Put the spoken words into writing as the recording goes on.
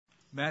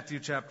Matthew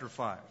chapter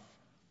 5.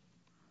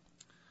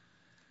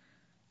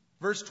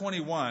 Verse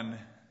 21,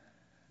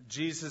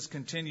 Jesus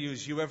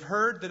continues, "You have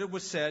heard that it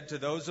was said to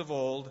those of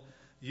old,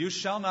 'You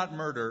shall not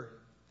murder,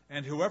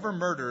 and whoever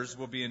murders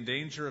will be in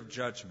danger of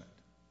judgment.'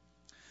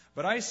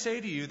 But I say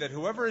to you that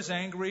whoever is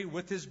angry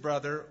with his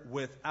brother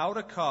without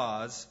a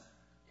cause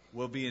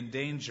will be in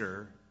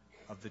danger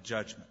of the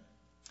judgment."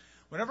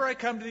 Whenever I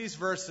come to these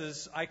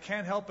verses, I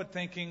can't help but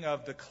thinking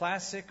of the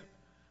classic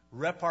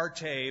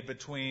repartee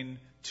between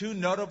two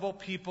notable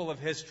people of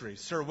history,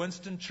 Sir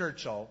Winston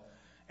Churchill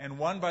and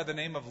one by the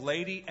name of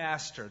Lady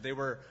Astor. They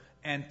were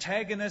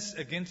antagonists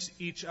against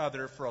each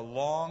other for a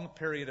long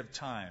period of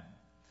time.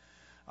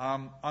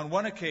 On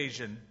one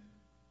occasion,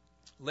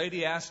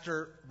 Lady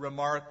Astor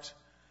remarked,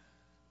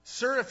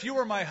 "Sir, if you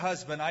were my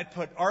husband, I'd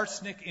put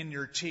arsenic in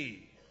your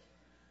tea."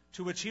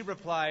 To which he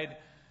replied,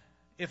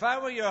 "If I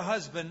were your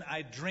husband,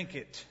 I'd drink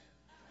it."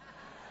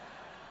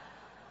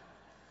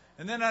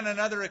 And then on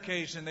another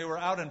occasion, they were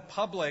out in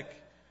public,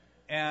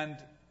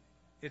 and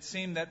it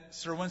seemed that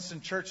Sir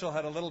Winston Churchill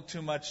had a little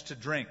too much to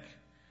drink.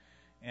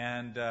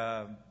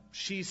 And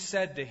she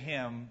said to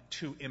him,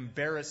 to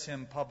embarrass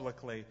him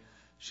publicly,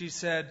 she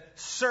said,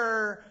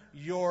 "Sir,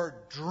 you're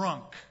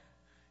drunk."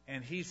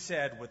 And he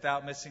said,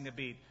 without missing a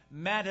beat,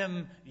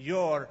 "Madam,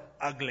 you're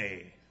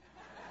ugly.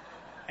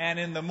 And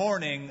in the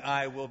morning,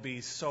 I will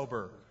be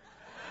sober."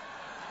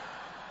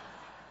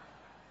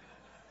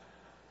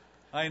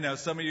 I know,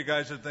 some of you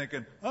guys are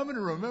thinking, I'm going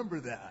to remember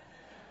that.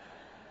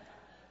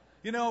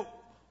 You know,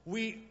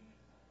 we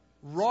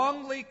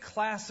wrongly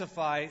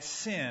classify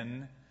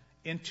sin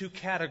into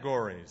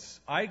categories.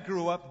 I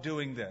grew up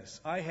doing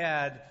this. I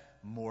had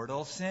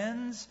mortal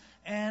sins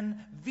and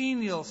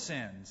venial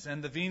sins.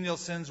 And the venial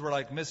sins were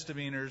like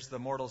misdemeanors. The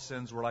mortal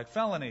sins were like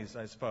felonies,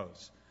 I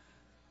suppose.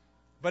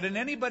 But in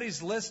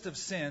anybody's list of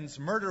sins,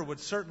 murder would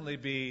certainly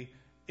be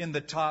in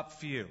the top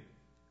few.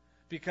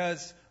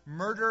 Because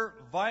murder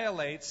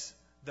violates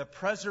the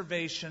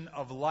preservation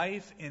of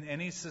life in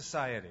any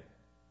society.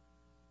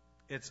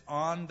 It's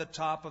on the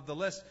top of the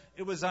list.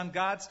 It was on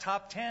God's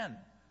top 10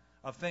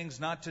 of things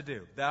not to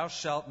do. Thou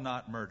shalt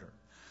not murder.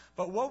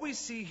 But what we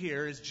see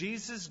here is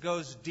Jesus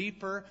goes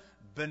deeper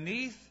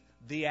beneath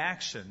the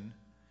action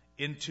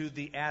into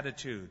the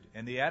attitude.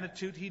 And the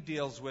attitude he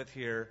deals with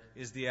here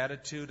is the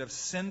attitude of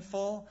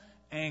sinful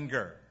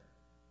anger.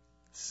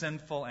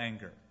 Sinful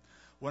anger.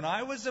 When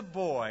I was a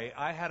boy,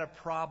 I had a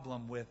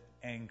problem with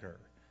anger.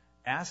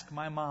 Ask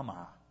my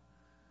mama.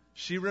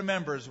 She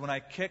remembers when I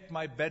kicked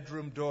my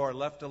bedroom door,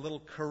 left a little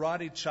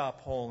karate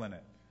chop hole in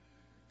it,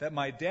 that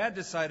my dad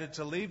decided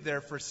to leave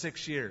there for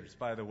 6 years,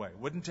 by the way.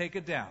 Wouldn't take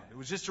it down. It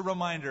was just a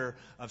reminder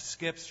of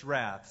Skip's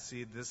wrath.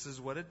 See, this is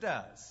what it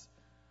does.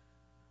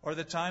 Or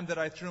the time that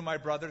I threw my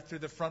brother through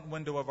the front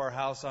window of our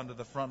house onto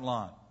the front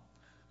lawn.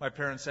 My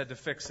parents had to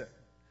fix it.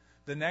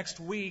 The next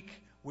week,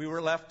 we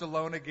were left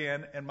alone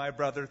again, and my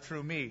brother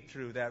threw me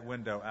through that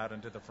window out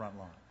into the front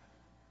lawn.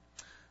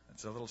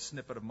 That's a little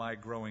snippet of my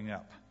growing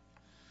up.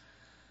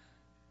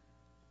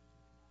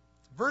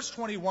 Verse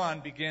 21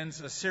 begins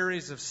a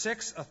series of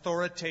 6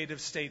 authoritative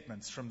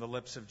statements from the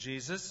lips of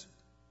Jesus.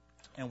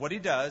 And what he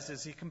does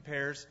is he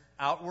compares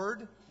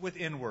outward with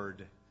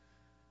inward.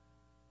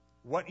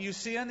 What you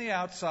see on the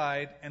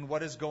outside and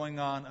what is going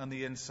on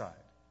the inside.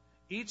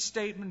 Each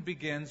statement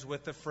begins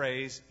with the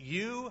phrase,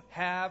 "You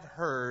have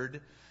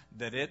heard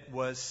that it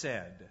was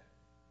said."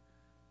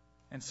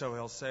 And so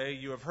he'll say,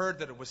 "You have heard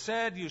that it was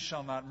said, you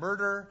shall not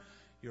murder.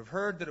 You have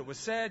heard that it was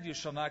said, you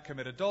shall not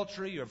commit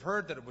adultery. You have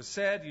heard that it was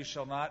said, you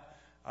shall not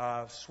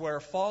swear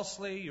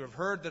falsely. You have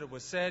heard that it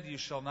was said, you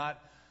shall not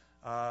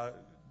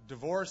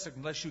divorce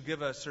unless you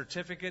give a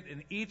certificate."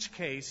 In each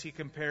case, he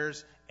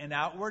compares an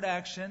outward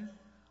action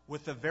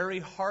with the very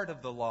heart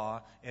of the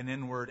law, an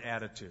inward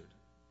attitude.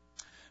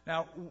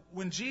 Now,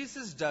 when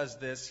Jesus does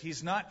this,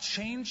 he's not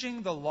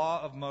changing the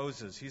law of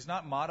Moses. He's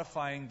not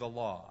modifying the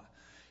law.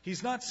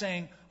 He's not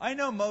saying, I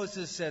know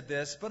Moses said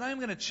this, but I'm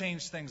going to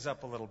change things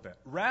up a little bit.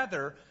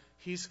 Rather,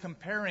 he's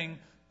comparing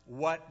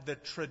what the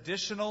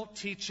traditional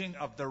teaching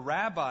of the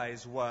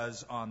rabbis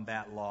was on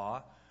that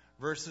law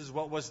versus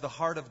what was the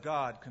heart of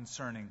God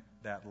concerning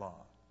that law.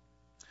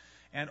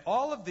 And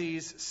all of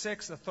these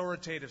 6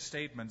 authoritative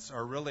statements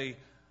are really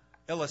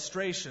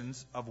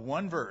illustrations of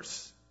one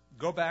verse.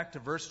 Go back to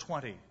verse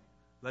 20.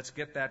 Let's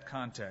get that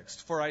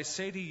context. "For I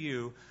say to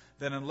you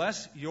that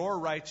unless your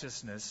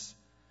righteousness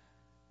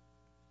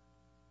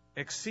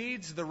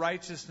exceeds the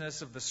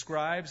righteousness of the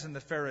scribes and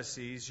the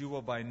Pharisees, you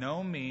will by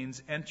no means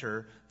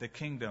enter the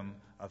kingdom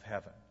of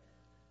heaven."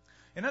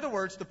 In other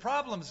words, the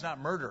problem is not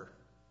murder.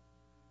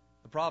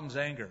 The problem is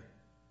anger.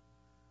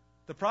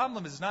 The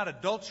problem is not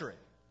adultery.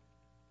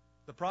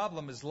 The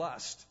problem is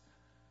lust.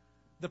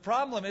 The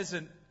problem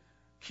isn't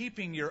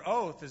keeping your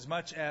oath as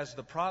much as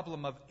the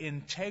problem of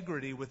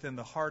integrity within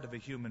the heart of a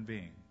human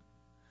being.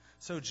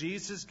 So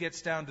Jesus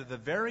gets down to the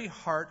very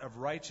heart of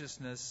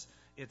righteousness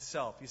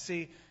itself. You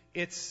see,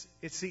 it's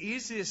the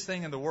easiest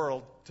thing in the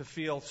world to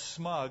feel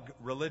smug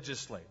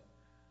religiously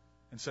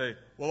and say,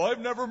 "Well, I've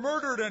never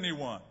murdered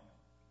anyone."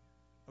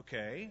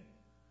 Okay.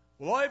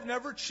 Well, I've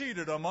never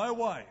cheated on my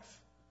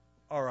wife.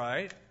 All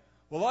right.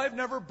 Well, I've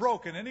never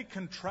broken any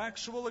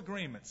contractual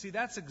agreement. See,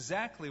 that's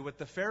exactly what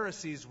the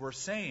Pharisees were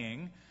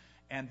saying,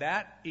 and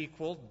that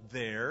equaled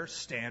their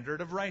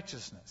standard of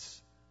righteousness,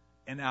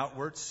 an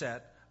outward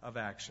set of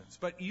actions.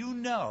 But you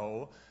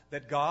know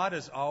that God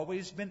has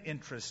always been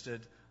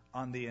interested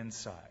on the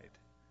inside.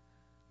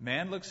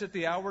 Man looks at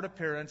the outward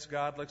appearance,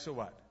 God looks at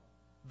what?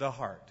 The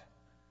heart.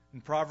 In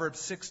Proverbs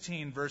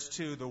 16, verse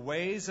 2, the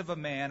ways of a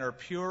man are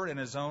pure in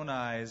his own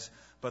eyes,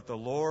 but the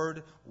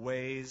Lord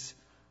weighs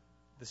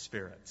the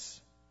spirits.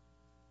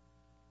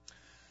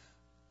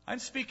 I'm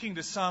speaking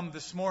to some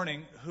this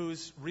morning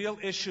whose real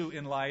issue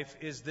in life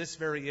is this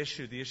very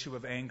issue, the issue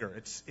of anger.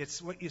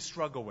 It's what you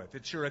struggle with.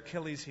 It's your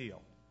Achilles heel.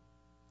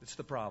 It's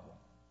the problem.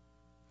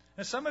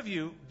 Now, some of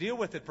you deal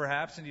with it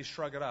perhaps and you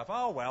shrug it off.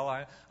 Oh,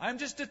 well, I'm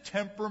just a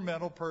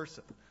temperamental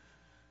person.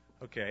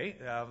 Okay,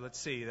 let's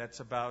see. That's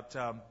about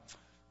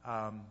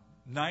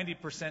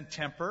 90%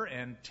 temper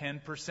and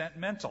 10%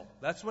 mental.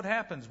 That's what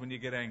happens when you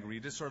get angry.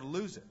 You just sort of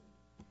lose it.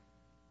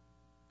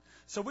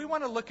 So we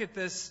want to look at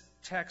this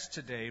text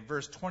today,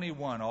 verse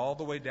 21, all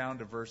the way down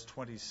to verse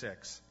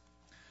 26.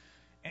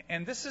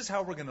 And this is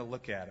how we're going to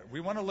look at it. We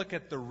want to look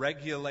at the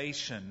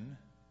regulation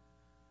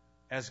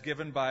as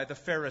given by the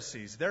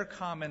Pharisees, their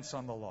comments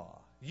on the law.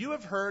 You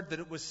have heard that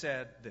it was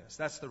said this.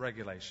 That's the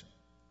regulation.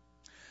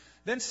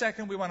 Then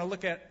second, we want to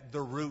look at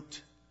the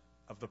root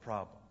of the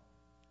problem.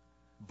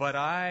 But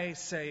I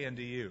say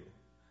unto you.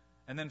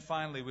 And then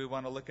finally, we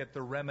want to look at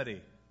the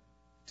remedy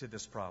to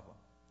this problem.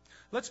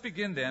 Let's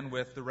begin then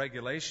with the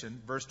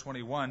regulation, verse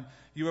 21.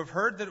 You have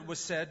heard that it was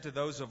said to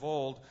those of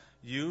old,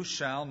 you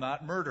shall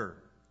not murder,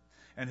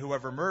 and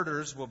whoever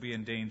murders will be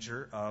in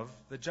danger of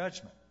the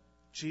judgment.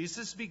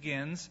 Jesus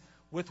begins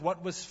with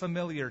what was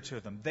familiar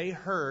to them. They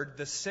heard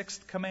the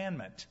sixth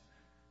commandment,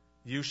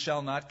 you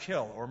shall not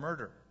kill or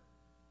murder.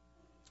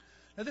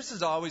 Now, this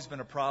has always been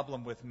a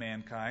problem with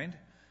mankind.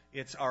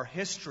 It's our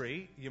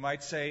history. You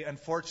might say,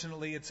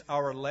 unfortunately, it's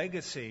our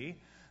legacy.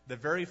 The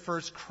very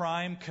first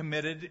crime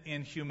committed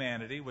in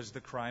humanity was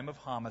the crime of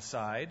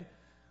homicide,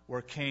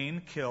 where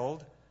Cain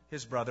killed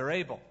his brother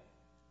Abel.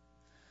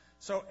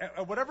 So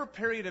at whatever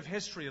period of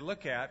history you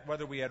look at,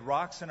 whether we had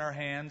rocks in our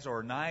hands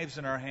or knives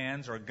in our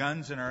hands or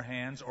guns in our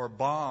hands or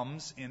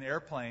bombs in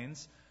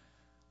airplanes,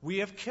 we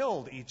have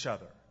killed each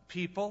other.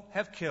 People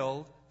have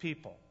killed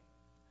people.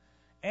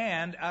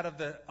 And out of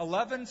the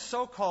 11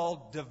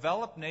 so-called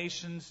developed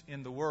nations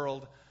in the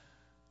world,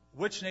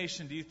 which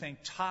nation do you think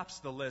tops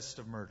the list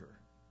of murder?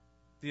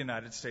 The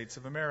United States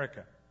of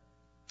America.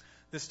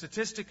 The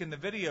statistic in the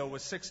video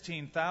was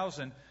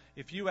 16,000.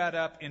 If you add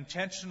up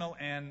intentional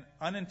and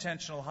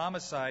unintentional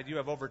homicide, you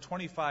have over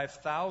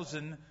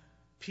 25,000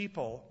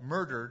 people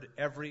murdered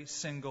every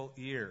single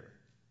year.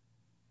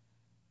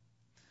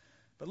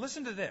 But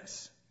listen to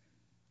this.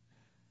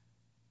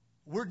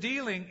 We're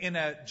dealing in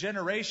a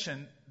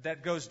generation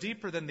that goes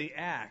deeper than the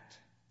act.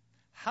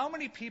 How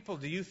many people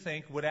do you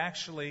think would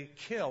actually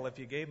kill if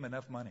you gave them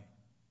enough money?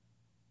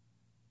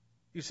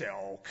 You say,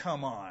 oh,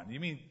 come on. You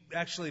mean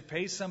actually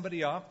pay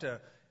somebody off to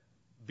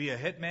be a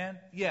hitman?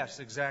 Yes,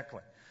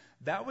 exactly.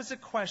 That was a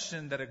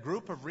question that a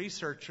group of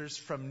researchers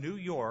from New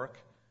York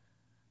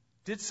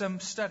did some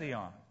study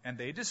on. And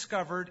they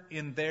discovered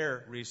in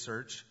their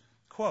research,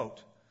 quote,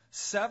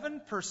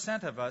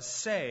 7% of us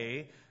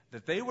say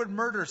that they would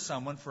murder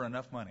someone for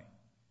enough money.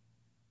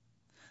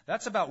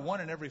 That's about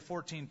 1 in every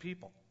 14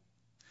 people.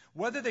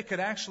 Whether they could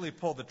actually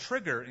pull the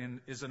trigger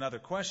is another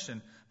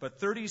question, but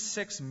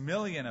 36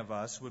 million of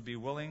us would be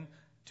willing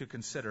to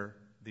consider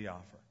the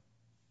offer.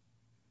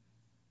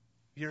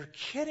 You're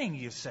kidding,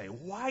 you say.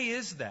 Why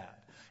is that?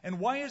 And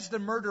why is the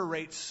murder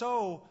rate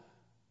so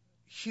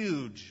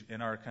huge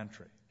in our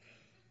country?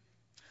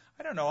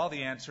 I don't know all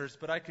the answers,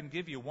 but I can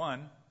give you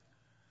one.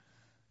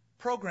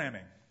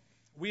 Programming.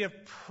 We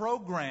have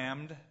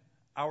programmed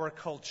our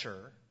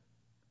culture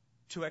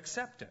to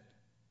accept it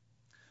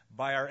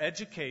by our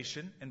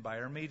education and by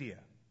our media.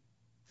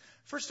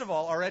 First of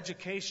all, our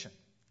education.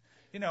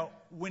 You know,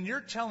 when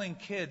you're telling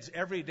kids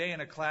every day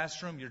in a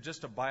classroom you're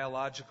just a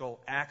biological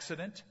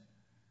accident,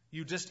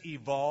 you just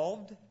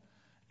evolved,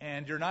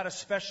 and you're not a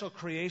special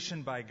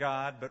creation by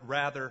God, but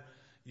rather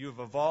you've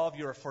evolved,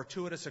 you're a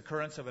fortuitous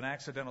occurrence of an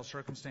accidental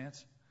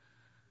circumstance.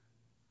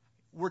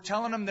 We're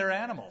telling them they're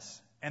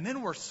animals, and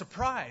then we're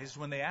surprised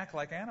when they act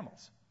like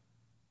animals.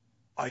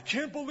 I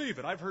can't believe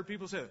it. I've heard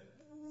people say,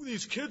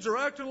 these kids are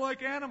acting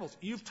like animals.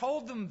 You've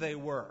told them they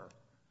were.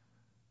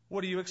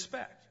 What do you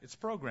expect? It's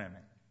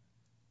programming.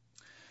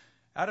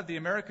 Out of the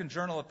American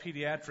Journal of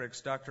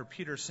Pediatrics, Dr.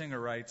 Peter Singer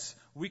writes,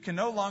 we can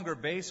no longer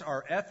base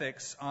our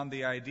ethics on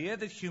the idea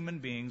that human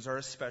beings are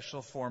a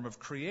special form of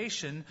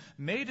creation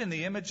made in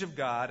the image of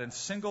God and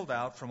singled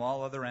out from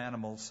all other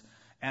animals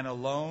and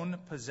alone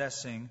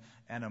possessing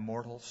an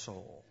immortal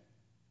soul.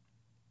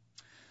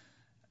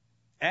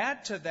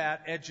 Add to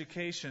that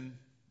education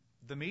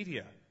the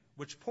media,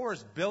 which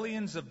pours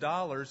billions of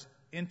dollars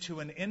into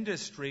an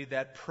industry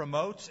that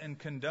promotes and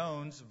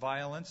condones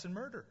violence and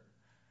murder.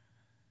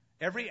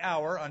 Every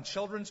hour on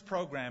children's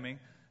programming,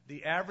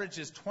 the average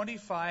is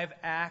 25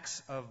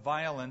 acts of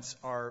violence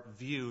are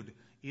viewed,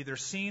 either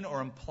seen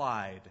or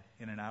implied,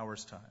 in an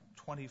hour's time.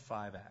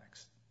 25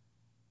 acts.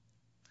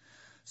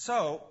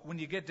 So, when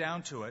you get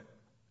down to it,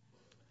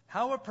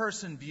 how a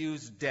person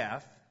views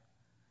death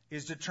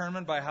is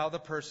determined by how the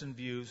person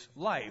views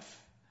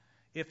life.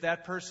 If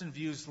that person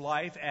views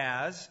life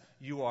as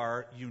you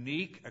are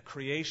unique, a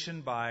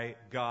creation by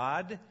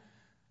God,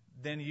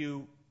 then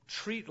you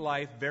treat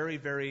life very,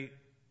 very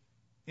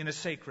in a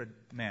sacred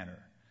manner.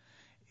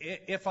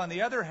 If, on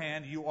the other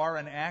hand, you are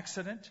an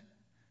accident,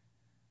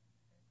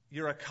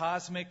 you're a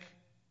cosmic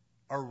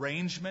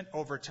arrangement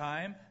over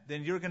time,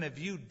 then you're going to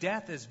view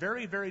death as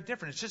very, very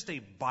different. It's just a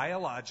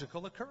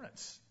biological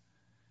occurrence.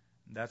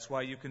 That's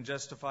why you can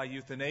justify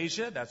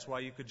euthanasia. That's why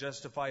you could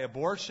justify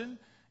abortion,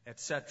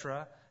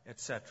 etc.,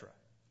 etc.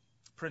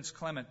 Prince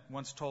Clement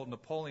once told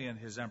Napoleon,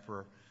 his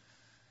emperor,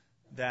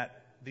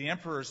 that the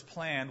emperor's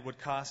plan would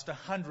cost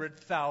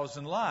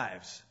 100,000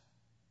 lives.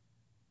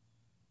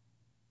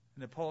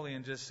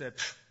 Napoleon just said,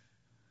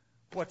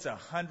 "What's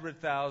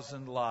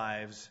 100,000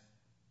 lives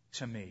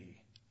to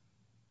me?"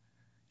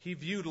 He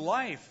viewed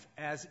life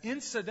as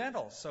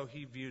incidental, so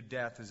he viewed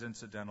death as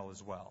incidental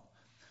as well.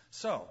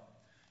 So,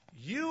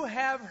 you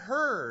have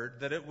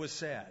heard that it was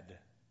said,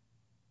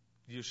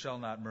 "You shall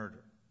not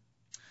murder."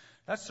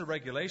 That's the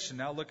regulation.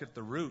 Now look at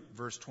the root,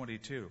 verse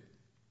 22.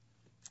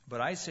 "But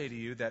I say to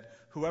you that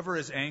whoever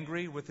is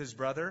angry with his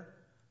brother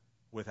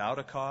without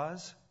a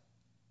cause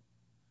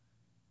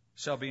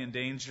shall be in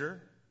danger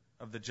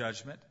of the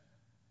judgment.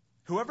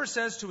 Whoever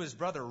says to his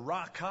brother,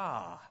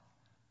 'Raka,'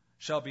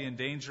 shall be in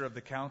danger of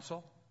the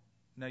council."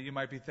 Now you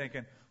might be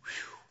thinking,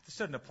 this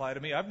doesn't apply to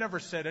me. I've never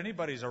said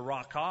anybody's a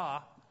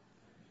Raka.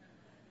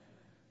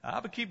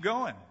 But keep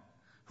going.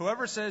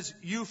 "Whoever says,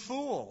 'You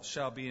fool,'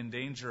 shall be in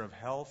danger of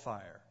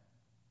hellfire."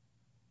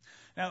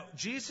 Now,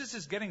 Jesus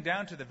is getting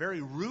down to the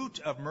very root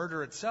of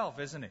murder itself,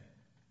 isn't he?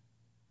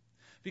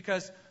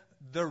 Because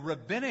the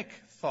rabbinic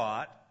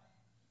thought,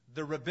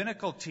 the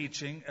rabbinical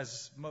teaching,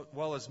 as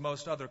well as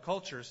most other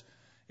cultures,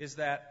 is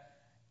that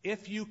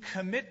if you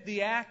commit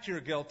the act, you're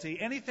guilty.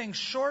 Anything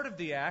short of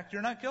the act,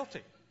 you're not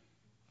guilty.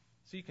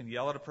 So you can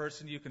yell at a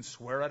person, you can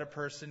swear at a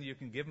person, you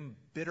can give them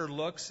bitter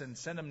looks and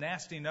send them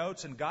nasty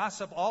notes and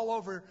gossip all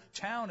over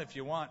town if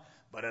you want.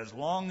 But as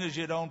long as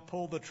you don't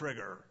pull the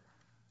trigger,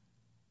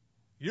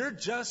 you're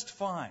just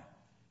fine.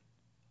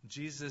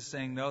 Jesus is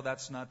saying, no,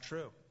 that's not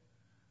true.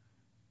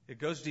 It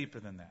goes deeper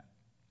than that.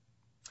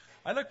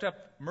 I looked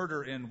up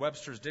murder in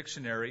Webster's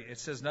dictionary. It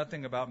says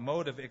nothing about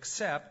motive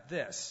except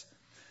this.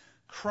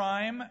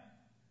 Crime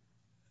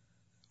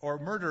or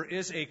murder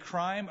is a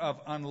crime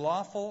of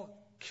unlawful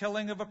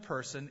killing of a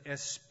person,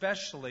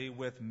 especially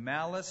with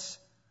malice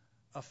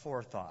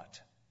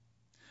aforethought.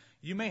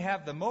 You may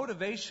have the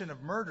motivation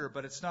of murder,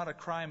 but it's not a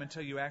crime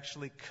until you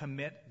actually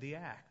commit the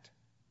act.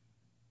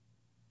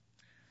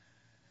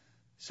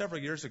 Several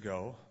years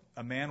ago,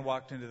 a man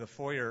walked into the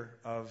foyer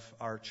of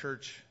our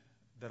church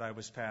that I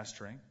was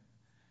pastoring,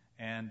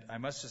 and I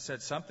must have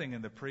said something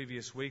in the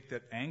previous week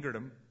that angered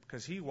him,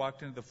 because he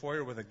walked into the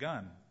foyer with a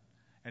gun,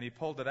 and he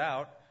pulled it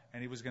out,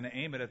 and he was going to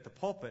aim it at the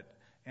pulpit.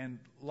 And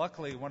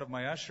luckily, one of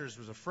my ushers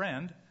was a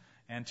friend,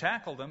 and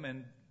tackled him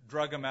and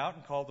drug him out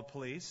and called the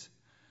police.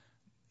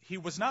 He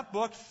was not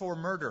booked for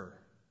murder,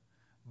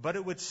 but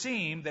it would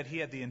seem that he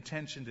had the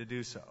intention to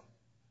do so,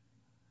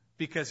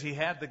 because he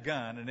had the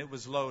gun, and it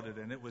was loaded,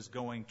 and it was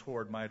going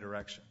toward my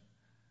direction.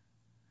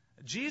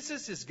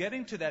 Jesus is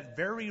getting to that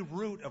very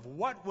root of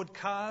what would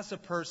cause a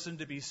person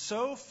to be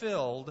so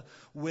filled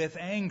with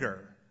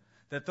anger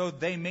that though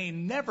they may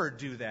never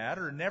do that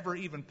or never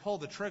even pull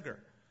the trigger,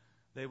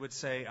 they would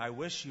say, "I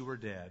wish you were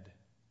dead."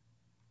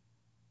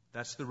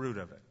 That's the root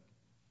of it.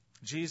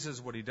 Jesus,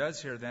 what he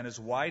does here then is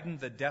widen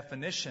the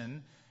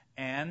definition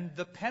and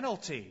the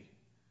penalty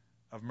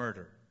of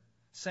murder,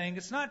 saying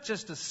it's not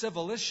just a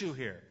civil issue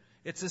here.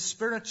 It's a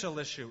spiritual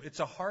issue. It's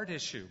a heart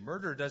issue.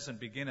 Murder doesn't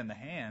begin in the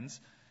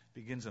hands. It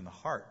begins in the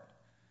heart.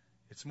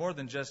 It's more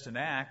than just an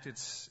act.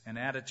 It's an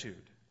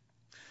attitude.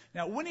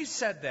 Now, when he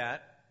said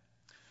that,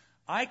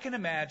 I can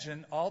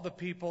imagine all the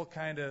people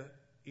kind of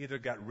either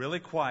got really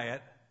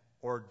quiet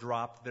or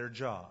dropped their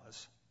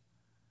jaws,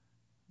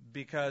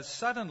 because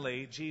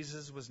suddenly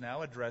Jesus was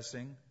now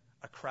addressing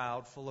a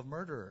crowd full of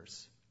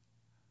murderers.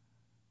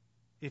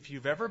 If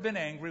you've ever been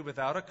angry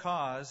without a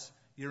cause,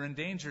 you're in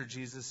danger,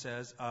 Jesus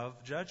says,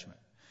 of judgment.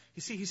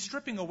 You see, he's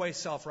stripping away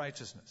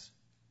self-righteousness.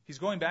 He's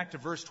going back to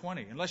verse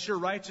 20. Unless your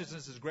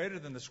righteousness is greater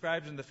than the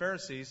scribes and the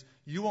Pharisees,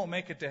 you won't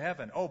make it to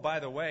heaven. Oh, by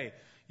the way,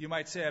 you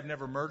might say, "I've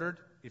never murdered."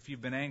 If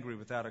you've been angry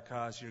without a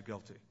cause, you're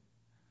guilty.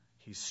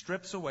 He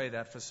strips away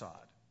that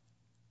facade.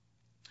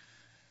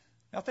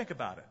 Now think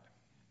about it.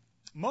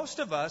 Most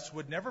of us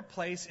would never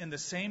place in the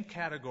same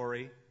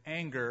category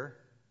anger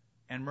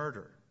and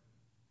murder.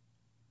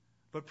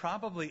 But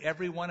probably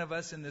every one of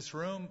us in this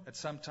room at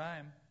some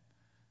time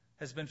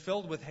has been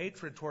filled with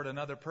hatred toward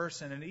another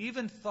person and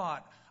even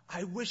thought,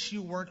 "I wish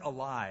you weren't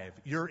alive.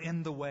 You're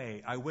in the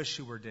way. I wish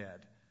you were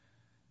dead."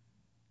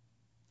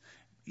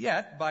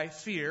 Yet, by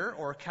fear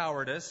or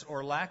cowardice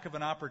or lack of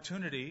an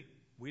opportunity,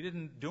 We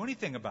didn't do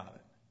anything about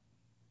it.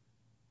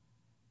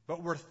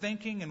 But we're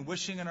thinking and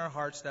wishing in our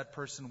hearts that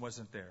person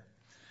wasn't there.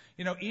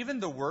 You know, even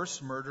the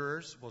worst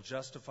murderers will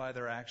justify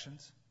their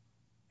actions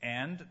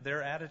and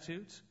their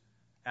attitudes.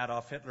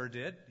 Adolf Hitler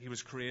did. He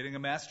was creating a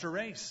master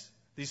race.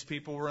 These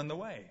people were in the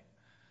way.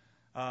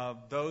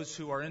 Those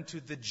who are into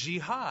the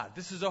jihad.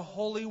 This is a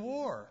holy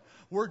war.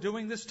 We're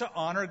doing this to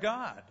honor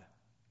God.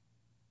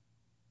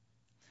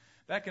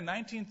 Back in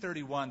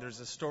 1931, there's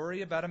a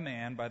story about a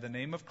man by the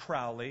name of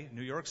Crowley,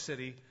 New York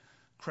City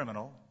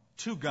criminal.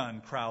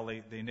 Two-Gun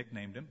Crowley, they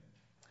nicknamed him.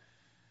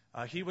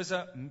 He was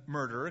a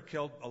murderer,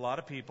 killed a lot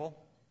of people.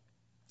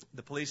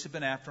 The police had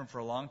been after him for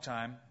a long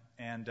time,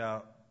 and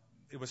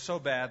it was so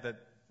bad that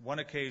one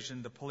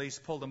occasion the police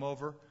pulled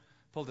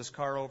his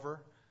car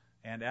over,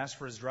 and asked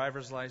for his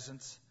driver's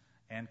license.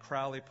 And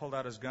Crowley pulled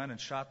out his gun and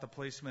shot the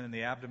policeman in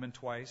the abdomen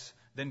twice,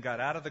 then got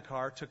out of the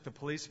car, took the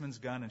policeman's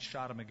gun and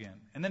shot him again,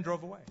 and then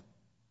drove away.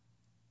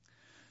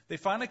 They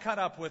finally caught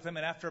up with him,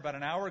 and after about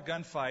an hour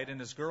gunfight in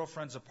his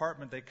girlfriend's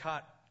apartment, they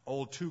caught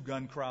old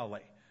Two-Gun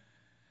Crowley.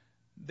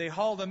 They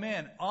hauled him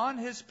in. On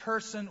his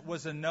person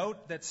was a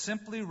note that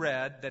simply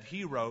read, that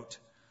he wrote,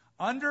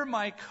 "Under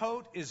my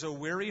coat is a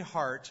weary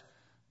heart,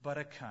 but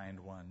a kind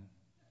one.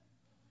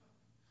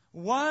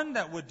 One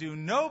that would do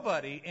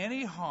nobody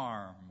any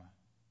harm."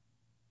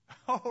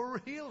 Oh,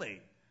 really?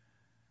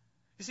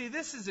 You see,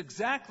 this is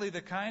exactly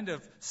the kind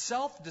of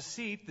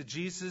self-deceit that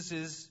Jesus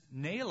is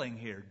nailing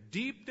here.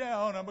 Deep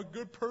down, I'm a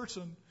good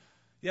person.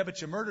 Yeah,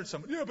 but you murdered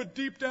someone. Yeah, but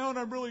deep down,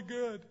 I'm really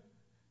good.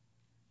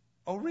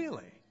 Oh,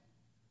 really?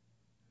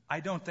 I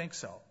don't think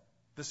so.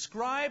 The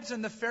scribes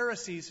and the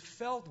Pharisees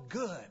felt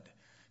good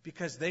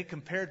because they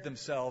compared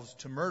themselves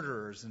to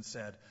murderers and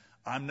said,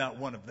 "I'm not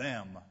one of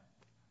them."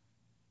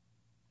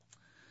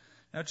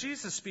 Now,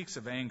 Jesus speaks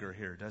of anger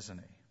here, doesn't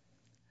he?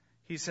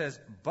 He says,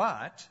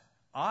 "But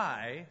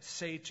I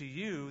say to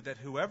you that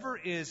whoever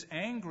is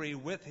angry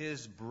with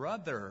his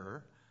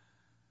brother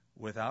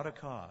without a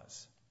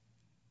cause."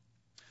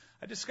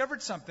 I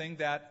discovered something,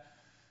 that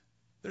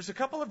there's a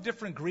couple of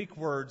different Greek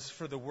words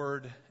for the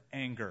word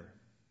anger.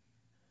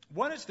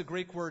 One is the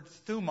Greek word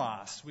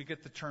thumos. We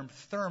get the term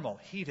thermal,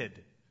 heated,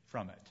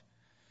 from it.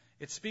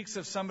 It speaks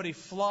of somebody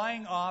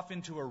flying off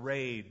into a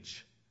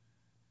rage,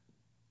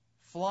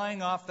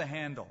 flying off the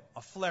handle,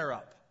 a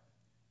flare-up.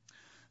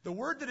 The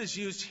word that is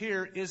used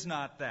here is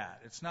not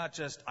that. It's not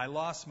just, "I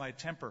lost my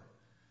temper."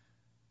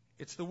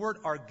 It's the word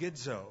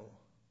argidzo,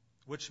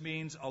 which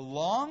means a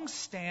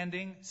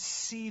long-standing,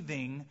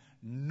 seething,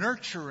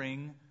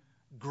 nurturing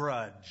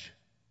grudge.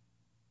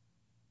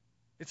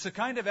 It's the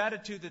kind of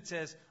attitude that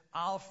says,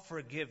 "I'll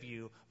forgive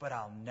you, but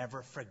I'll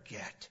never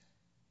forget."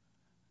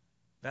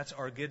 That's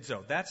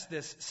argidzo. That's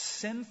this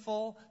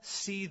sinful,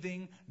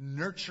 seething,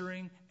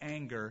 nurturing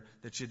anger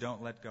that you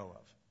don't let go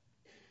of.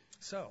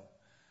 So,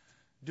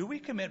 do we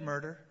commit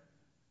murder?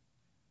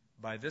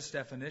 By this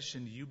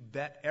definition, you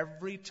bet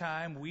every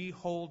time we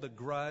hold a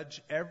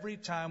grudge, every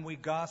time we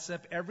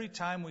gossip, every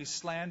time we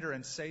slander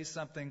and say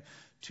something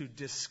to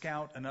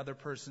discount another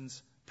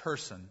person's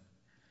person,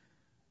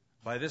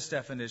 by this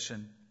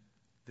definition,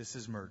 this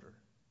is murder.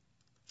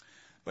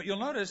 But you'll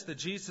notice that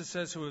Jesus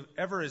says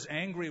whoever is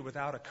angry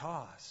without a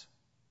cause.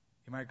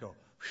 You might go,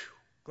 "Whew,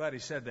 glad he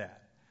said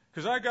that,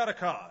 because I got a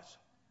cause."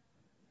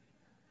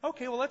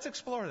 Okay, well, let's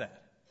explore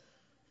that.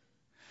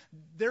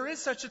 There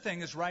is such a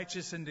thing as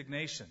righteous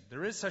indignation.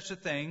 There is such a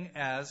thing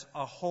as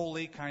a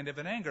holy kind of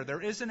an anger.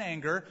 There is an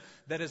anger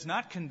that is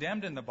not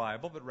condemned in the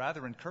Bible, but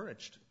rather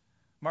encouraged.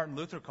 Martin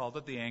Luther called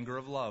it the anger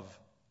of love.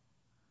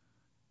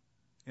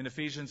 In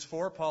Ephesians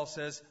 4, Paul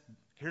says,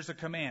 here's a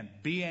command: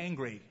 be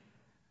angry,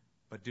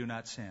 but do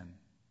not sin.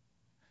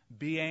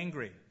 Be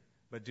angry,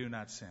 but do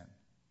not sin.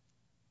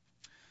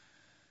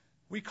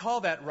 We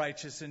call that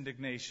righteous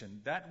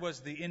indignation. That was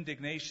the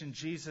indignation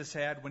Jesus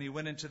had when he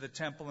went into the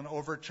temple and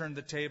overturned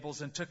the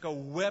tables and took a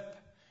whip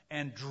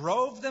and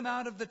drove them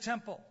out of the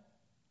temple.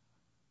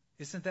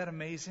 Isn't that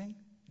amazing?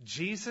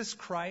 Jesus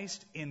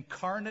Christ,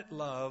 incarnate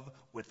love,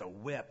 with a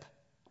whip,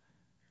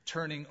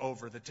 turning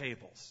over the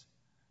tables.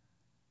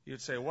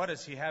 You'd say, what,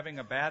 is he having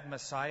a bad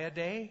Messiah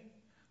day?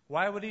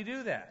 Why would he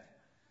do that?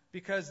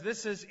 Because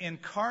this is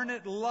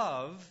incarnate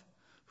love,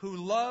 who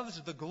loves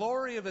the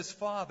glory of his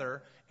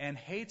Father and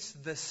hates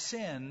the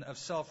sin of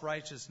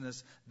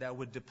self-righteousness that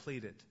would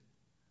deplete it.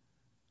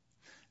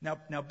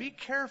 Now be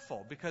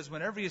careful, because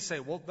whenever you say,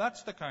 well,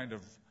 that's the kind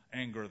of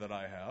anger that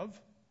I have,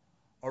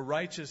 a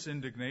righteous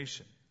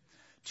indignation.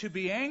 To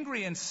be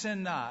angry and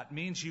sin not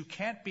means you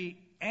can't be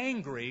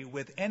angry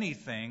with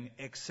anything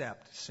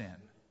except sin.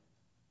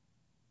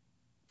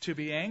 To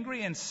be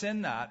angry and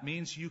sin not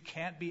means you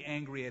can't be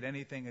angry at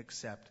anything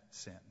except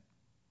sin.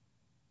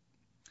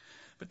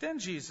 But then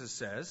Jesus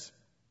says,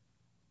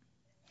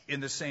 in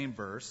the same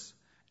verse,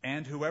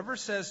 and whoever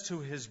says to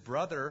his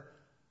brother,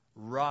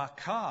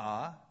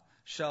 Raka,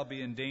 shall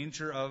be in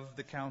danger of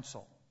the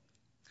council.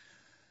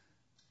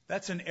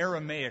 That's an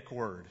Aramaic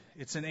word.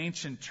 It's an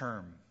ancient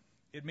term.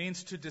 It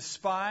means to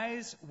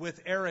despise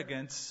with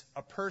arrogance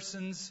a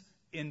person's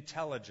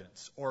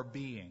intelligence or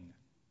being.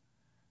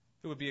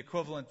 It would be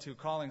equivalent to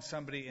calling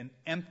somebody an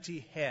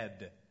empty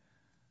head.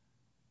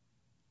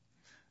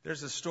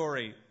 There's a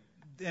story,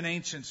 an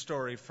ancient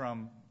story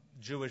from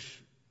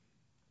Jewish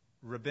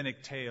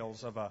rabbinic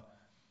tales of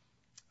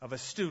a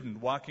student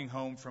walking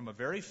home from a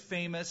very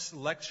famous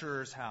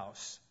lecturer's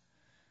house.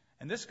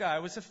 And this guy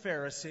was a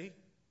Pharisee,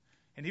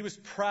 and he was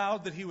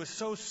proud that he was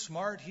so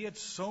smart. He had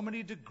so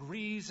many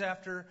degrees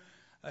after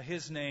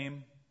his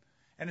name.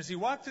 And as he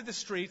walked through the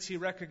streets, he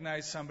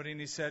recognized somebody,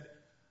 and he said,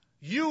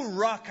 "You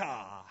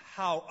Raka,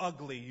 how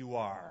ugly you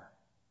are.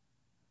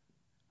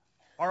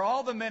 Are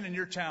all the men in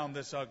your town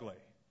this ugly?"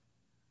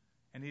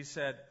 And he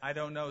said, "I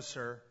don't know,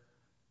 sir,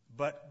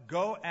 but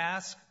go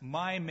ask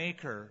my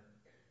Maker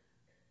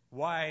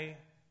why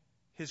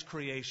his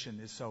creation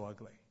is so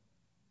ugly.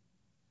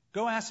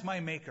 Go ask my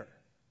Maker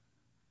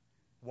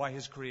why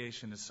his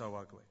creation is so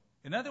ugly."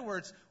 In other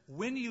words,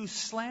 when you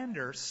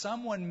slander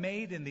someone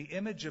made in the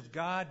image of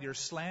God, you're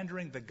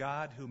slandering the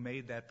God who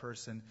made that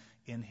person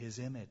in his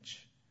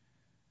image.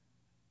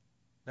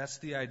 That's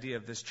the idea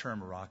of this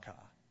term, raka.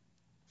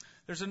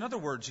 There's another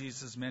word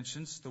Jesus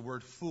mentions, the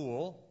word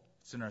fool.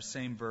 It's in our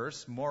same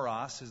verse.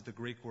 Moros is the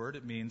Greek word.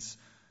 It means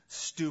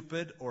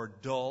stupid or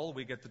dull.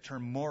 We get the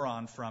term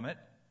moron from it.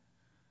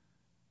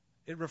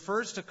 It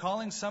refers to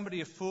calling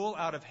somebody a fool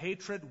out of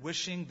hatred,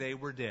 wishing they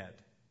were dead.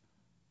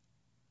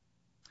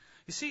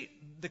 You see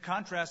the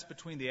contrast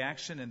between the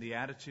action and the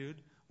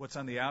attitude, what's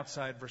on the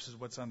outside versus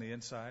what's on the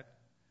inside?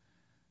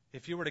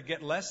 If you were to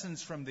get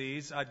lessons from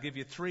these, I'd give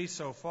you 3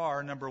 so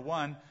far. Number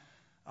 1,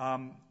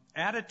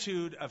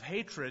 attitude of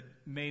hatred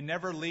may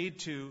never lead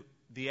to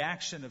the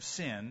action of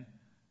sin,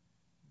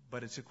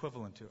 but it's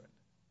equivalent to it.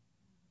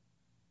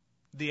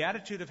 The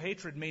attitude of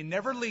hatred may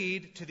never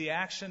lead to the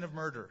action of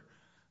murder,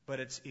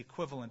 but it's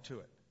equivalent to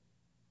it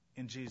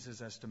in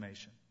Jesus'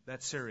 estimation.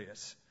 That's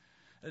serious.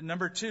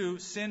 Number 2,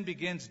 sin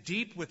begins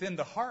deep within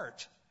the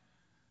heart,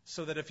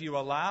 so that if you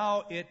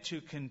allow it to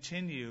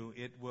continue,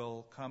 it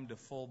will come to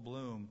full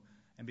bloom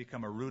and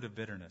become a root of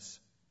bitterness.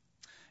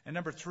 And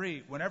number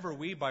 3, whenever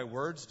we by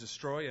words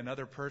destroy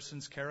another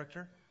person's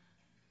character,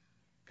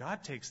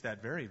 God takes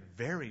that very,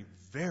 very,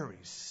 very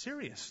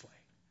seriously.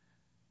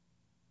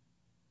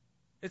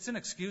 It's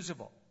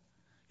inexcusable.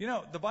 You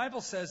know, the Bible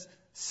says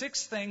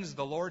 6 things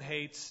the Lord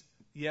hates,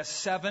 yes,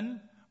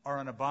 7 are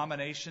an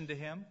abomination to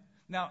him.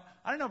 Now,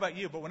 I don't know about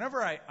you, but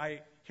whenever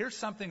I hear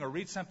something or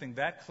read something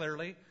that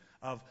clearly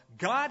of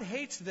God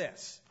hates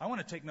this, I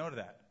want to take note of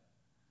that.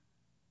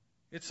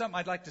 It's something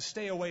I'd like to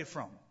stay away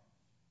from.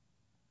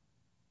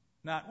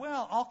 Not,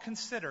 well, I'll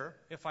consider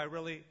if I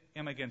really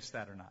am against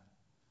that or not.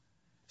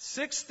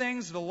 6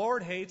 things the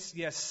Lord hates,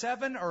 yes,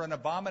 7 are an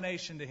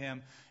abomination to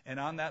him, and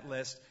on that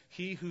list,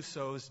 he who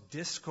sows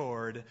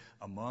discord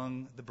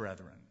among the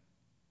brethren.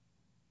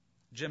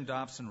 Jim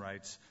Dobson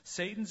writes,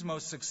 Satan's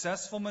most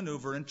successful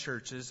maneuver in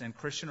churches and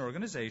Christian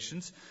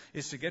organizations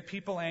is to get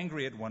people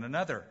angry at one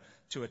another,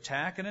 to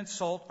attack and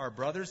insult our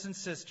brothers and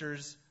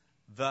sisters,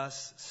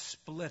 thus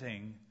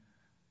splitting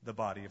the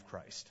body of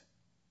Christ.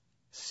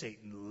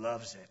 Satan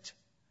loves it.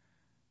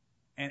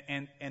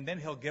 And then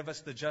he'll give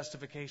us the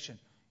justification.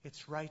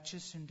 It's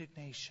righteous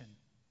indignation.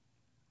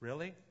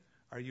 Really?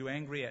 Are you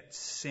angry at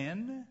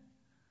sin?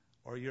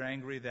 Or are you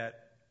angry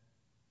that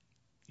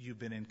you've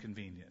been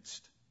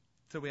inconvenienced?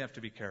 So we have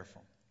to be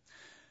careful.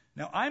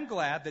 Now, I'm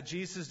glad that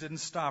Jesus didn't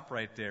stop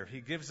right there.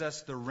 He gives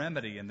us the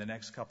remedy in the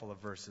next couple of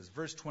verses.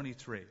 Verse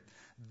 23.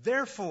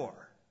 Therefore,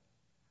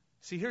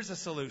 see, here's a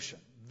solution.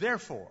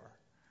 Therefore,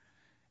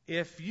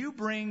 if you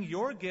bring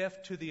your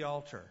gift to the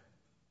altar,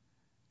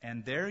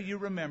 and there you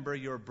remember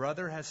your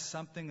brother has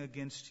something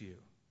against you,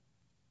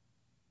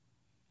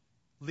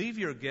 leave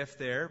your gift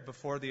there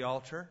before the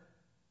altar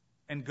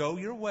and go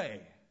your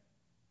way.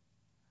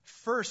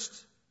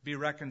 First be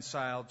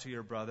reconciled to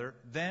your brother,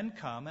 then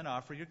come and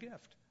offer your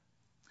gift.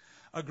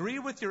 Agree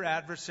with your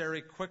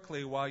adversary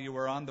quickly while you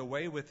are on the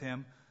way with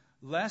him,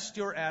 lest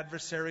your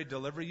adversary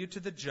deliver you to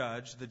the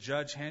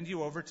judge hand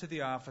you over to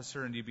the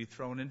officer, and you be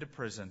thrown into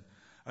prison.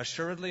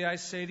 Assuredly, I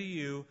say to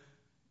you,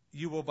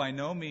 you will by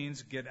no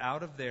means get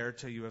out of there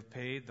till you have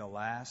paid the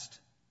last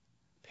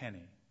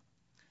penny.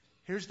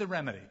 Here's the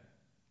remedy.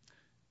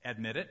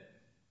 Admit it,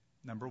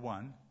 number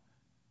 1.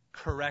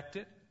 Correct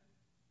it,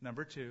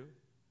 number 2.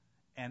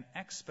 And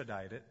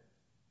expedite it,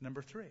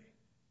 number 3.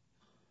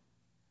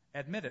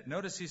 Admit it.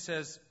 Notice he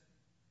says,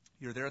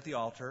 you're there at the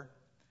altar,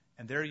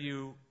 and there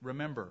you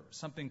remember.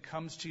 Something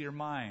comes to your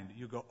mind.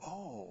 You go,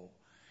 oh,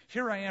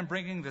 here I am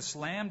bringing this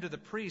lamb to the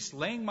priest,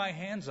 laying my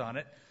hands on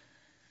it.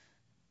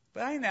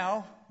 But I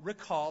now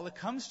recall, it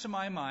comes to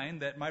my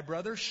mind that my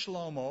brother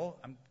Shlomo,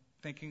 I'm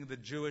thinking of the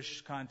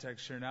Jewish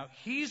context here now,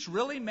 he's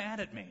really mad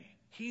at me.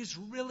 He's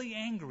really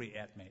angry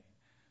at me.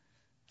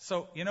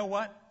 So, you know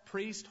what,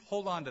 priest,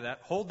 hold on to that.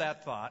 Hold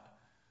that thought.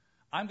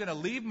 I'm going to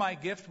leave my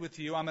gift with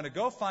you. I'm going to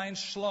go find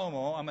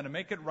Shlomo. I'm going to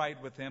make it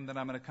right with him. Then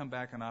I'm going to come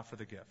back and offer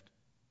the gift.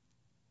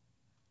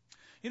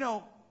 You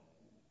know,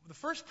 the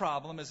first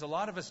problem is a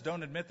lot of us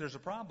don't admit there's a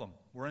problem.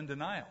 We're in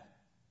denial.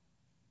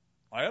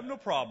 I have no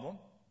problem.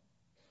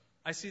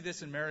 I see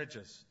this in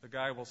marriages. The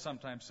guy will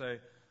sometimes say,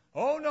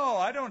 Oh, no,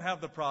 I don't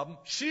have the problem.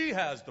 She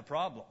has the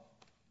problem.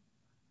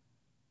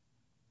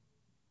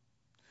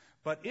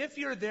 But if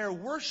you're there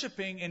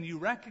worshiping and you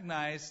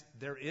recognize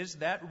there is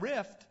that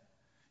rift,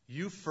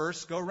 you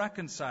first go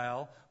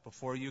reconcile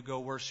before you go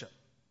worship.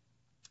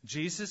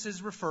 Jesus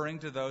is referring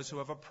to those who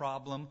have a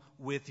problem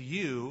with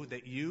you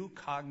that you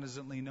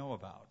cognizantly know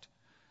about.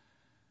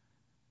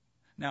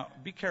 Now,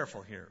 be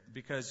careful here,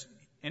 because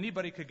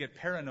anybody could get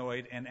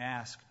paranoid and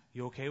ask,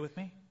 you okay with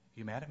me?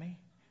 You mad at me?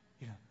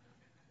 You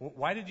know,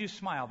 why did you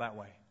smile that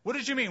way? What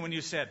did you mean when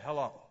you said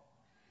hello?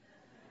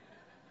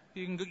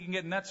 You can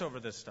get nuts over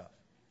this stuff.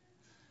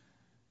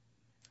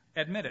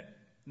 Admit it.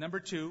 Number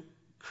 2,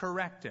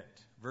 correct it.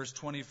 Verse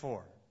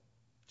 24.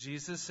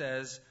 Jesus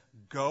says,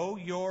 go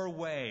your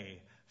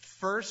way.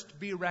 First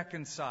be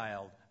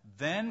reconciled.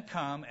 Then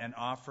come and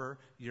offer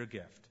your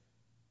gift.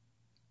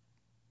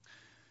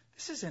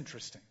 This is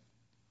interesting.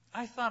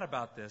 I thought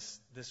about this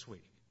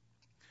week.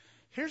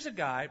 Here's a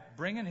guy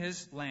bringing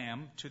his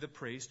lamb to the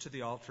priest, to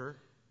the altar,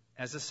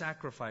 as a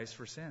sacrifice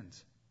for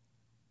sins.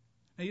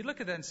 Now you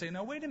look at that and say,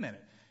 no, wait a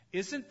minute.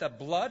 Isn't the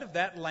blood of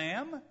that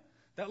lamb,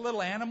 that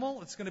little animal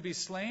that's going to be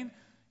slain,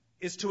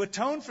 is to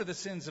atone for the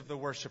sins of the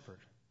worshiper?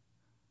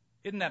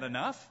 Isn't that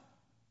enough?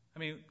 I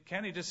mean,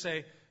 can't he just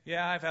say,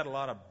 yeah, I've had a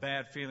lot of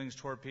bad feelings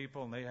toward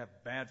people, and they have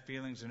bad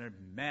feelings, and they're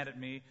mad at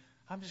me.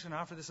 I'm just going to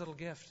offer this little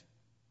gift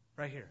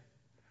right here.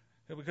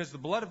 Because the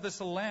blood of this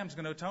little lamb is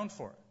going to atone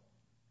for it.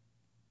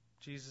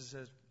 Jesus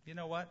says, you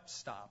know what?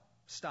 Stop.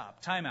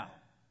 Time out.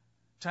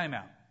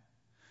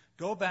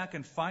 Go back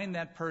and find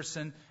that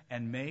person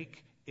and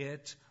make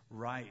it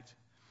right.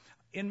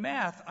 In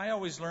math, I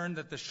always learned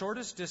that the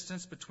shortest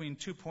distance between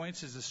 2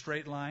 points is a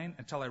straight line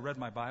until I read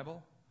my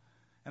Bible.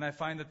 And I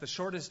find that the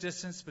shortest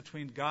distance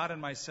between God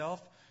and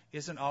myself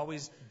isn't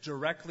always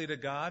directly to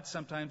God.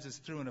 Sometimes it's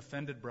through an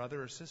offended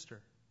brother or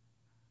sister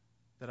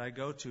that I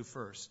go to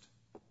first.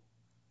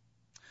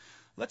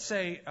 Let's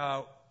say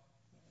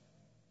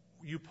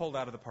you pulled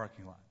out of the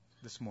parking lot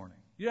this morning.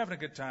 You're having a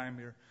good time.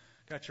 You've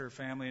got your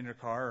family in your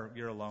car, or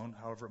you're alone,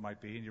 however it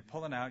might be, and you're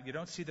pulling out. You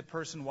don't see the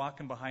person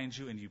walking behind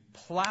you, and you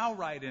plow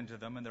right into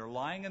them, and they're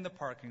lying in the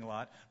parking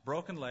lot,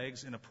 broken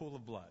legs, in a pool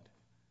of blood.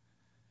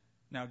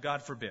 Now,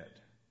 God forbid.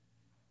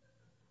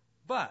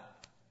 But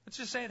let's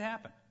just say it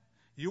happened.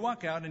 You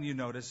walk out and you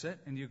notice it,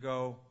 and you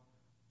go,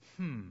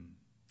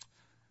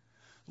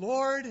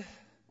 Lord,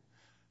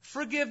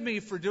 forgive me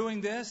for doing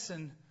this,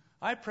 and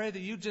I pray that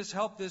you just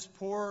help this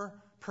poor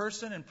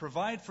person and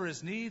provide for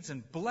his needs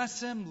and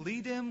bless him,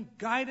 lead him,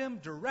 guide him,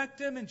 direct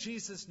him in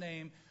Jesus'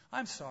 name.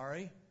 I'm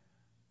sorry.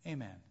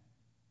 Amen.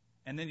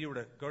 And then you were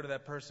to go to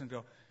that person and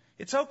go,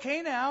 it's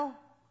okay now.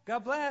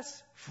 God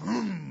bless.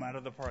 Out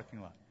of the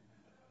parking lot.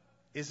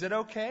 Is it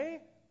okay?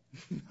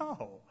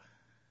 No.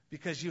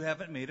 Because you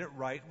haven't made it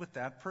right with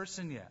that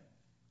person yet.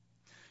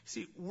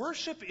 See,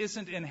 worship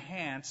isn't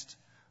enhanced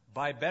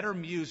by better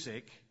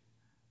music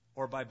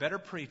or by better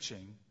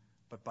preaching,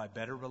 but by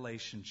better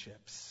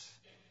relationships.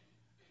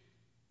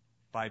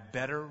 By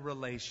better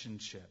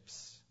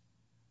relationships.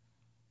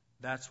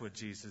 That's what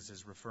Jesus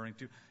is referring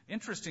to.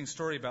 Interesting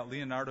story about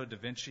Leonardo da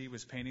Vinci. He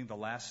was painting The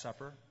Last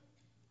Supper.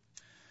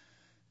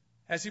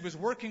 As he was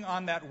working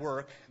on that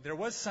work, there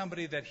was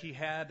somebody that he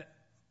had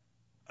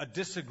a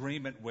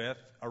disagreement with,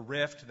 a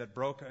rift that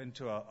broke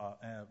into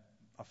a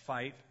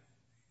fight.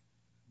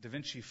 Da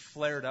Vinci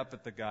flared up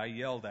at the guy,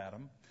 yelled at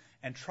him,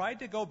 and tried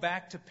to go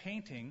back to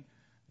painting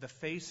the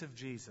face of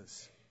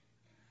Jesus.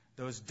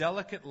 Those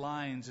delicate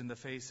lines in the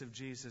face of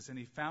Jesus, and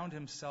he found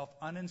himself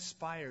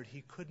uninspired.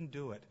 He couldn't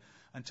do it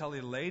until he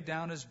laid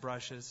down his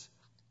brushes,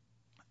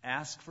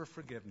 asked for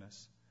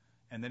forgiveness,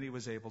 and then he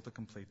was able to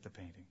complete the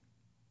painting.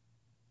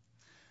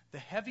 The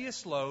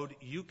heaviest load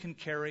you can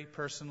carry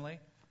personally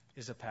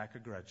is a pack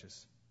of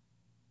grudges.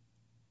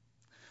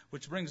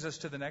 Which brings us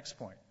to the next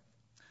point.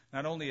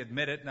 Not only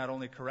admit it, not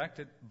only correct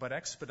it, but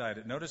expedite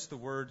it. Notice the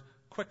word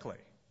quickly.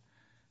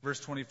 Verse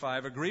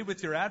 25, agree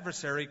with your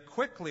adversary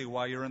quickly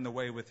while you're in the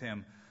way with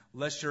him,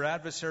 lest your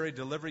adversary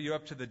deliver you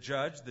up to the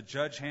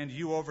judge hand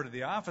you over to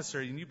the officer,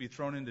 and you be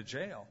thrown into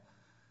jail.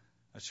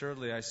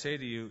 Assuredly, I say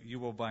to you, you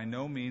will by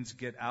no means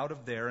get out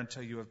of there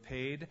until you have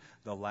paid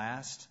the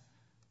last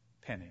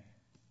penny.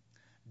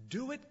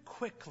 Do it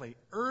quickly,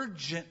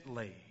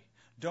 urgently.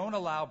 Don't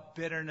allow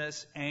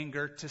bitterness,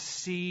 anger to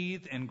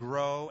seethe and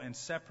grow and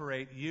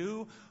separate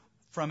you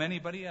from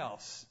anybody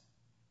else.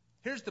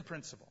 Here's the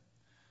principle.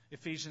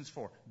 Ephesians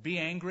 4. Be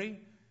angry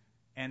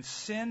and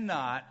sin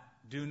not.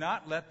 Do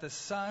not let the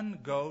sun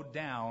go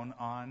down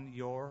on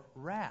your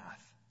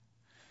wrath.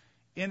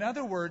 In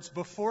other words,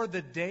 before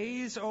the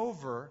day's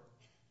over,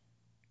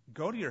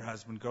 go to your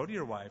husband, go to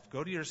your wife,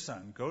 go to your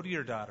son, go to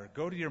your daughter,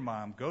 go to your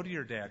mom, go to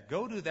your dad.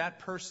 Go to that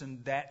person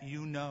that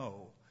you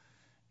know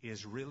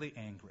is really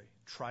angry.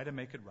 Try to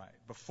make it right.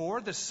 Before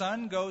the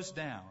sun goes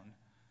down,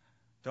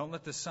 don't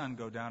let the sun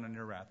go down in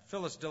your wrath.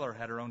 Phyllis Diller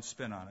had her own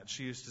spin on it.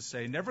 She used to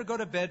say, never go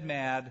to bed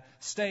mad,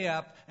 stay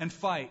up and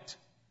fight.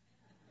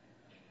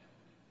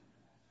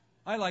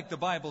 I like the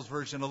Bible's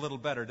version a little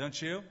better,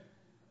 don't you?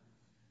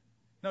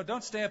 No,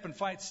 don't stay up and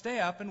fight. Stay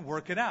up and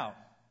work it out.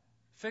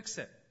 Fix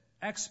it.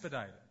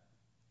 Expedite it.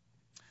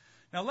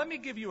 Now let me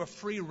give you a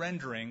free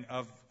rendering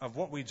of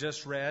what we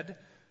just read.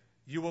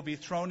 You will be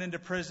thrown into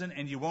prison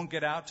and you won't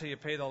get out till you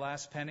pay the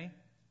last penny.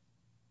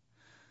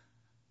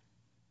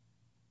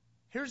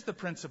 Here's the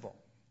principle.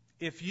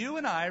 If you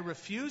and I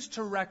refuse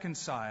to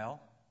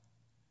reconcile,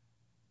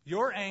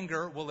 your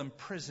anger will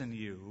imprison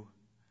you,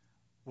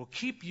 will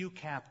keep you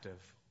captive,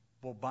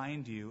 will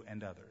bind you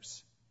and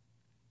others.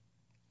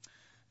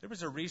 There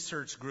was a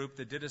research group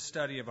that did a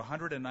study of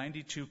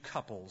 192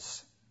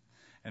 couples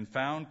and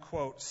found,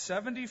 quote,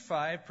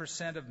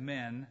 75% of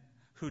men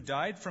who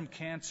died from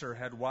cancer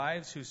had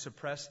wives who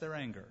suppressed their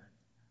anger.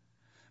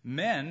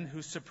 Men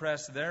who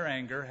suppressed their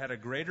anger had a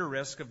greater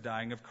risk of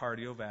dying of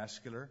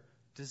cardiovascular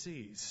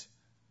disease.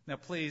 Now,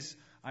 please,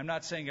 I'm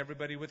not saying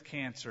everybody with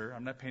cancer,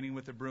 I'm not painting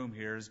with a broom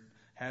here,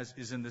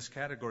 is in this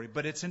category,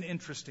 but it's an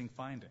interesting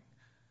finding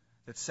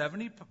that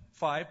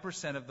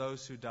 75% of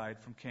those who died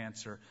from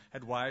cancer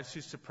had wives who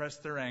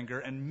suppressed their anger,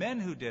 and men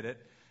who did it,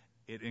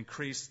 it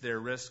increased their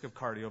risk of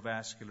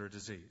cardiovascular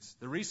disease.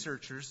 The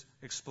researchers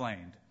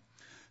explained,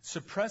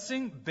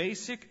 suppressing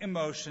basic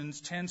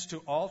emotions tends to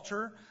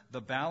alter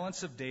the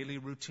balance of daily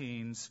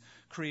routines,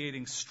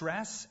 creating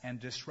stress and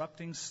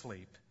disrupting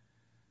sleep.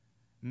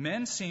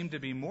 Men seem to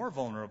be more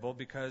vulnerable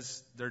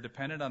because they're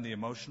dependent on the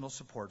emotional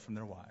support from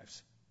their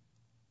wives.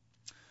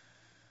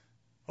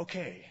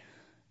 Okay,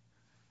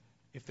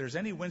 if there's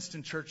any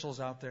Winston Churchills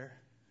out there,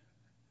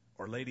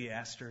 or Lady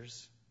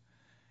Astors,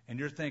 and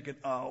you're thinking,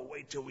 oh,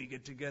 wait till we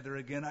get together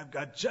again, I've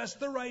got just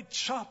the right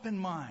chop in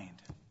mind.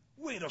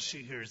 Wait till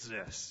she hears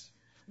this.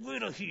 Wait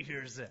till he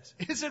hears this.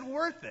 Is it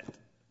worth it?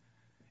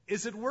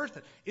 Is it worth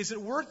it? Is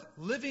it worth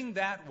living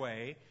that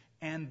way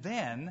and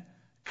then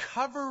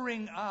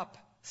covering up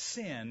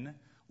sin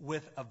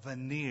with a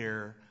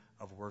veneer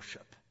of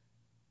worship?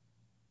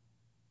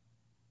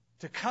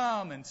 To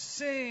come and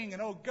sing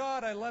and, oh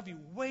God, I love you.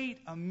 Wait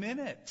a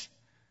minute.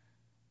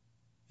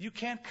 You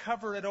can't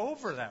cover it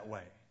over that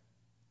way.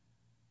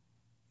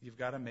 You've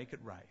got to make it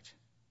right.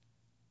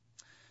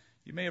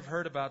 You may have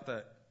heard about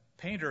the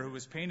painter who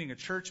was painting a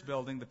church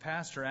building. The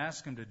pastor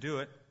asked him to do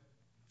it.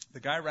 The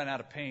guy ran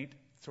out of paint,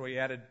 so he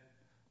added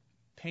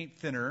paint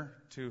thinner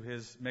to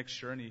his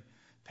mixture, and he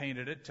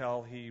painted it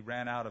till he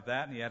ran out of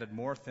that, and he added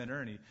more thinner,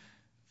 and he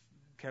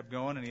kept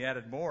going, and he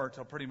added more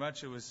till pretty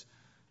much it was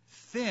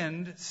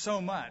thinned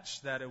so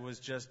much that it was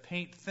just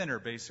paint thinner,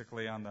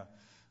 basically, on the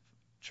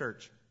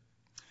church.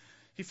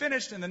 He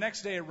finished, and the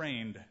next day it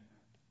rained,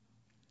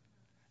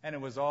 and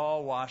it was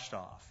all washed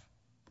off.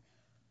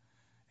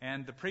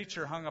 And the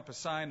preacher hung up a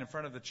sign in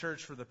front of the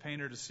church for the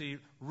painter to see,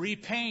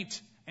 repaint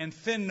and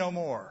thin no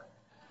more.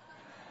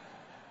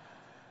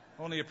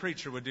 Only a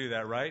preacher would do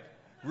that, right?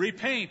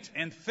 Repaint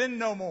and thin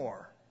no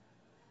more.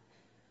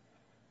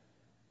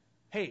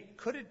 Hey,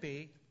 could it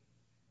be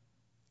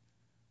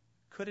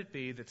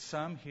that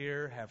some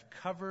here have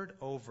covered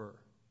over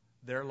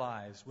their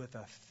lives with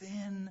a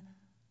thin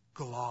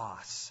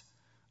gloss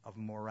of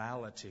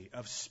morality,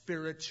 of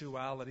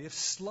spirituality, of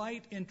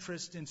slight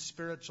interest in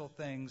spiritual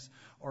things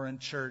or in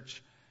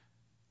church,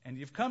 and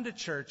you've come to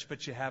church,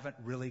 but you haven't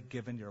really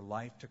given your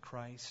life to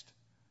Christ?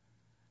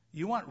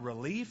 You want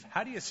relief?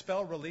 How do you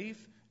spell relief?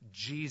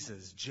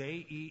 Jesus,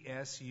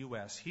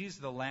 J-E-S-U-S. He's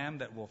the Lamb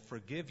that will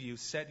forgive you,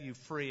 set you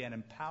free, and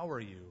empower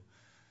you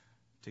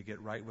to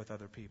get right with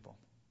other people.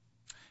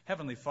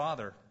 Heavenly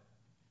Father,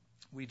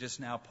 we just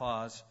now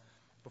pause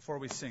before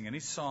we sing any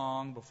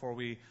song, before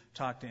we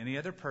talk to any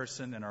other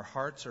person, and our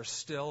hearts are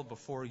still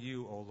before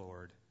you, O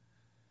Lord.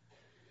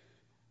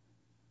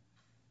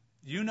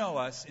 You know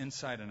us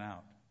inside and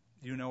out.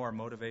 You know our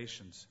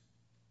motivations.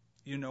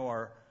 You know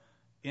our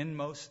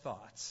inmost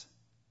thoughts.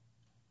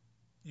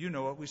 You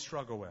know what we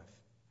struggle with.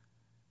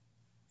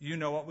 You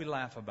know what we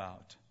laugh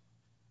about.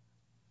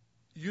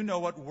 You know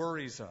what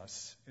worries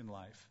us in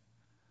life.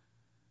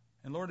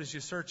 And Lord, as you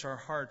search our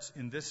hearts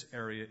in this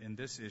area, in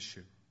this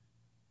issue,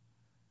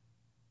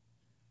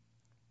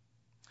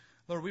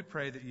 Lord, we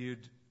pray that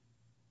you'd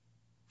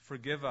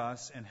forgive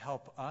us and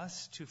help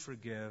us to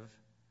forgive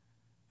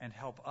and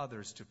help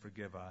others to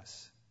forgive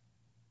us.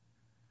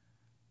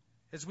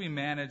 As we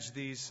manage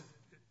these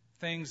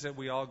things that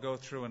we all go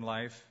through in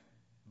life,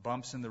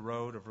 bumps in the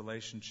road of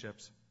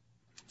relationships,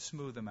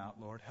 smooth them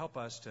out, Lord. Help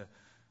us to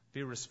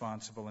be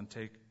responsible and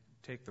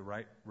take the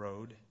right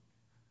road.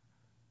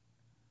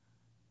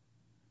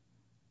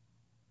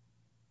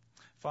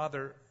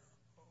 Father,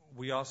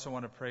 we also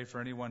want to pray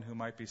for anyone who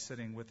might be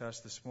sitting with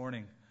us this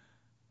morning.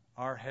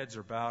 Our heads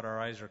are bowed, our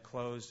eyes are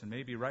closed, and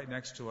maybe right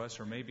next to us,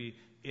 or maybe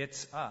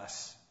it's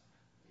us.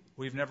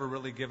 We've never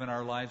really given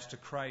our lives to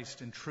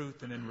Christ in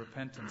truth and in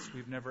repentance.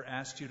 We've never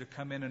asked you to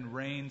come in and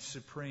reign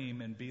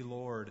supreme and be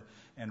Lord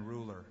and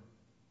ruler.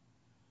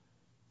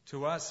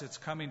 To us, it's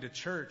coming to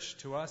church.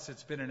 To us,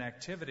 it's been an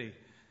activity,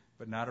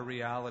 but not a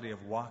reality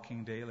of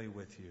walking daily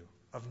with you,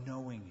 of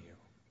knowing you.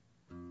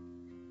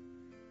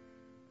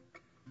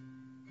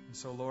 And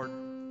so, Lord,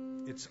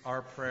 it's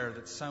our prayer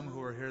that some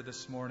who are here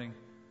this morning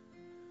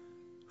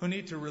who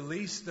need to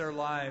release their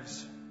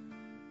lives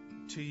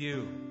to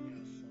you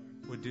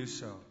would do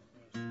so.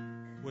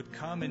 would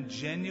come in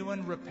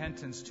genuine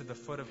repentance to the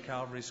foot of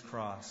Calvary's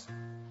cross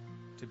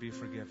to be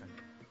forgiven.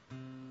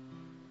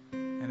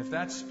 And if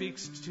that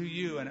speaks to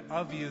you and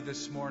of you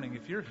this morning,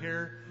 if you're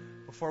here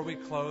before we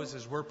close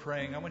as we're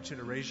praying, I want you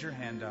to raise your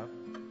hand up.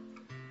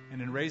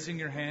 And in raising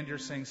your hand, you're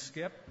saying,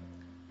 Skip,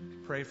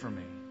 pray for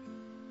me.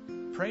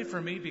 Pray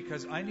for me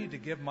because I need to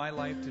give my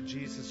life to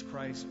Jesus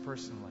Christ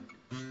personally.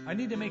 I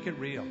need to make it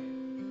real.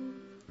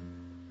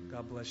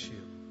 God bless you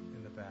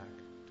in the back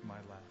to my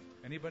left.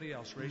 Anybody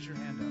else, raise your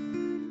hand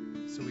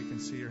up so we can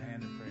see your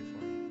hand and pray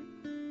for you.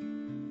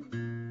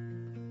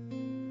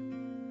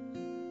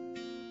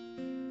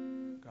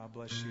 God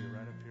bless you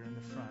right up here in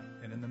the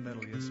front and in the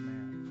middle. Yes,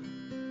 ma'am.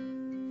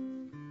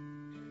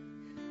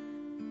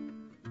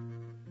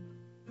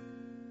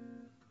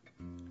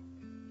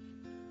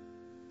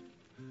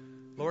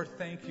 Lord,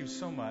 thank you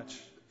so much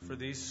for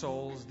these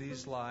souls,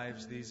 these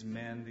lives, these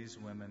men, these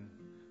women,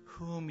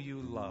 whom you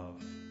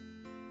love.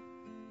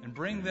 And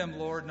bring them,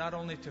 Lord, not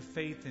only to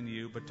faith in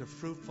you, but to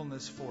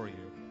fruitfulness for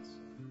you.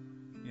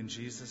 In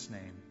Jesus'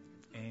 name,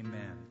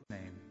 amen.